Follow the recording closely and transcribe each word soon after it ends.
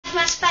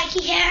My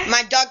spiky hair.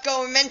 My dog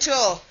going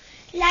mental.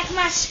 Like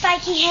my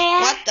spiky hair.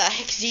 What the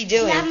heck is he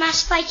doing? Like my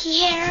spiky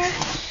hair.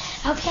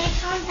 Okay,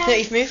 calm down. No,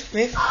 you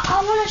move.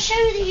 I want to show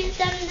you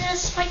the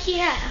spiky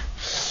hair.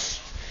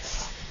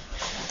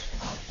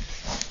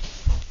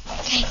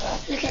 Okay,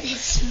 look at his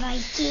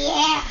spiky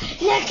hair.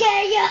 Look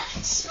at your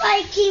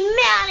spiky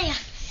mania.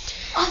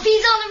 Oh,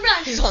 he's on the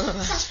run. He's on the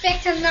run.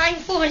 Suspect on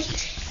 940.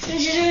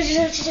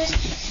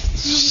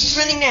 He's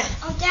running now.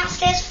 On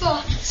downstairs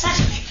floor.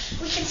 Suspect.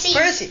 We can see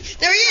Where him. is he?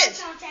 There he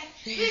is.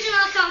 Visual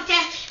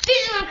contact.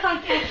 Visual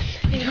contact.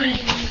 He's running.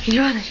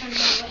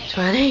 He's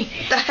running.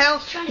 The hell?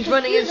 He's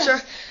running in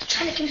circles.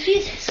 Trying to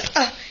confuse us.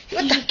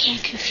 What You the?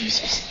 can't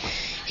confuse us.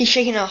 He's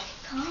shaking off.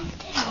 Calm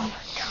down.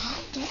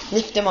 Calm down.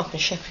 Lift him up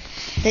and shake.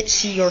 Let's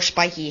see your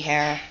spiky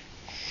hair.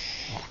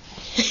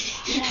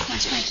 You like my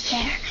spiky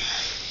hair?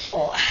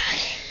 Oh.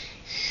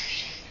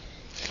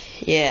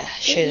 Yeah,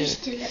 show It them.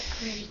 used to look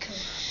really cool.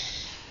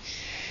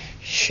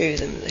 Show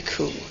them the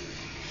cool.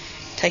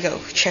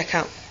 Tyco, check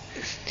out.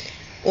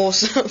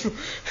 Awesome.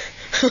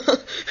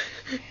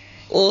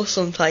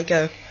 Awesome,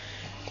 Tyco.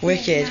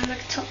 Wicked. Now look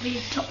at top view.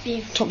 Top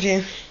view. Top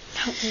view.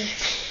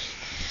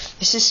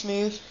 This is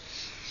smooth.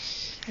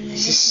 And then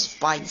This is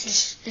spiked.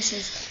 This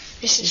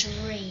is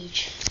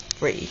rage.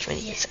 Rage when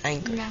he gets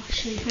angry. Now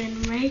show you when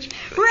I'm rage.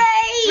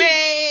 Rage!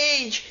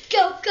 Rage!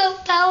 Go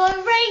Power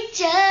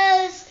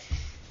Rangers!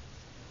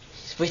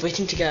 He's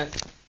waiting to go.